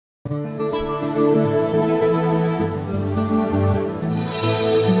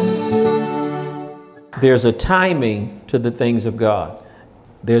There's a timing to the things of God.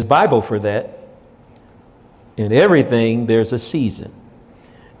 There's Bible for that. In everything, there's a season.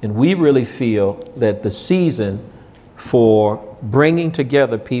 And we really feel that the season for bringing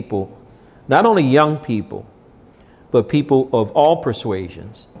together people, not only young people, but people of all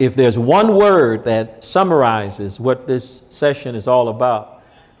persuasions. If there's one word that summarizes what this session is all about,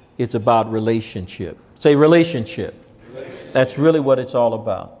 it's about relationship. Say relationship. That's really what it's all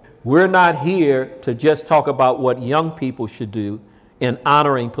about. We're not here to just talk about what young people should do in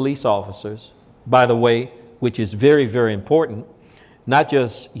honoring police officers, by the way, which is very, very important. Not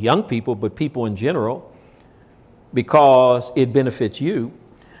just young people, but people in general, because it benefits you.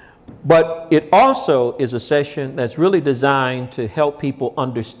 But it also is a session that's really designed to help people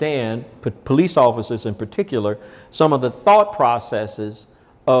understand, police officers in particular, some of the thought processes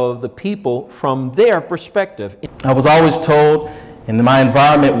of the people from their perspective. I was always told, and my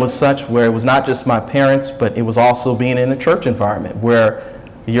environment was such where it was not just my parents, but it was also being in a church environment where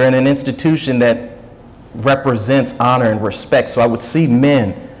you're in an institution that represents honor and respect. So I would see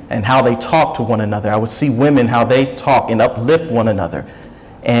men and how they talk to one another. I would see women, how they talk and uplift one another.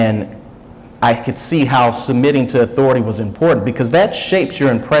 And I could see how submitting to authority was important, because that shapes your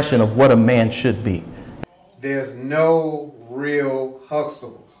impression of what a man should be. There's no real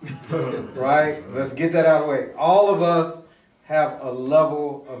Huxtables, right? Let's get that out of the way. All of us have a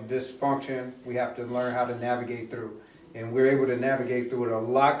level of dysfunction we have to learn how to navigate through. And we're able to navigate through it a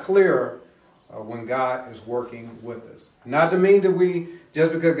lot clearer when God is working with us. Not to mean that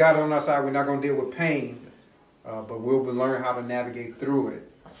just because God is on our side, we're not going to deal with pain, but we'll learn how to navigate through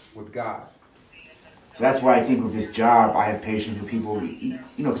it with God. So that's why I think with this job, I have patience with people, you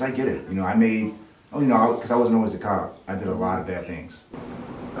know, because I get it. You know, because I wasn't always a cop. I did a lot of bad things.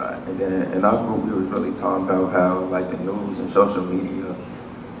 And then in our group, we was really talking about how, like, the news and social media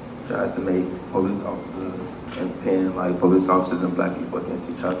tries to make police officers and pin, like, police officers and black people against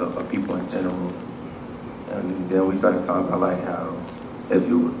each other, or people in general. And then we started talking about, like, how if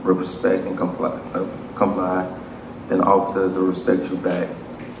you respect and comply, then officers will respect you back.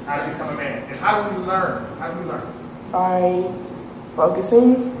 How to become a man, and how do we learn? How do we learn? By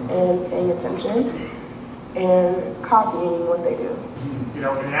focusing and paying attention and copying what they do. You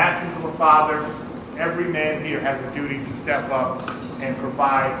know, in the absence of a father, every man here has a duty to step up and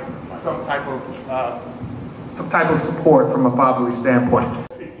provide some type of support from a fatherly standpoint.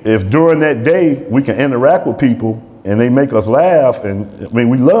 If during that day we can interact with people and they make us laugh, and I mean,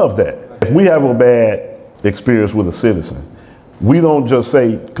 we love that. If we have a bad experience with a citizen, we don't just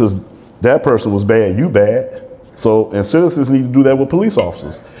say, because that person was bad, you bad. So, and citizens need to do that with police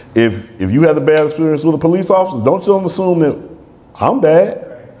officers. If you had a bad experience with a police officer, don't assume that I'm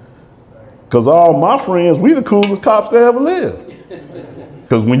bad. Because all my friends, we the coolest cops that ever lived.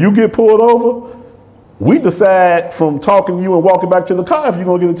 Because when you get pulled over, we decide from talking to you and walking back to the car if you're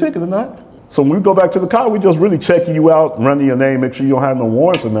gonna get a ticket or not. So when we go back to the car, we just really checking you out, running your name, make sure you don't have no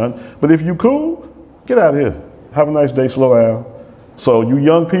warrants or nothing. But if you cool, get out of here. Have a nice day, slow down. So you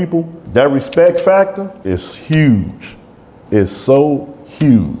young people, that respect factor is huge. It's so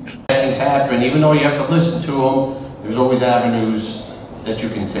huge. Things happen, even though you have to listen to them, there's always avenues that you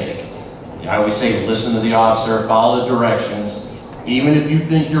can take. I always say, listen to the officer, follow the directions. Even if you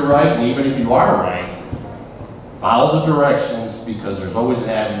think you're right, and even if you are right, follow the directions, because there's always an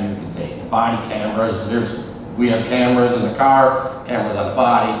avenue you can take. Body cameras, we have cameras in the car, cameras on the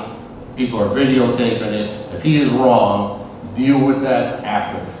body, people are videotaping it. If he is wrong, deal with that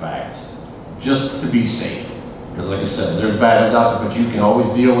after the fact, just to be safe. Because like I said, there's bad ones out there, but you can always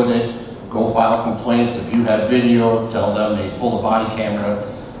deal with it. Go file complaints. If you have video, tell them they pull the body camera.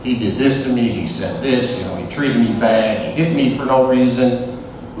 He did this to me, he said this, you know, he treated me bad, he hit me for no reason,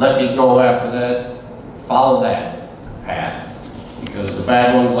 let me go after that. Follow that path. Because the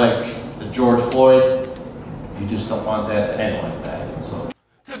bad ones like the George Floyd, you just don't want that to end like that. So.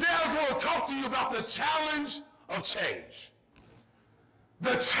 Today I want to talk to you about the challenge of change.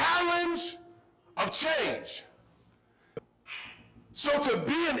 The challenge of change. So to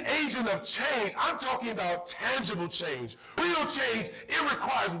be an agent of change, I'm talking about tangible change, real change. It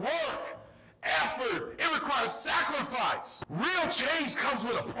requires work, effort, it requires sacrifice. Real change comes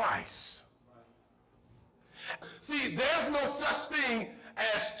with a price. See, there's no such thing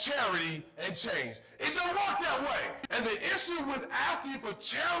as charity and change. It don't work that way. And the issue with asking for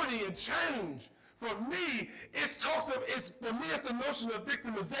charity and change, for me, it's the notion of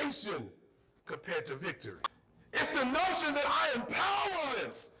victimization compared to victory. It's the notion that I am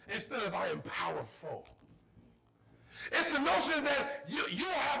powerless instead of I am powerful. It's the notion that you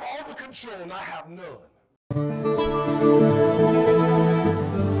have the control and I have none.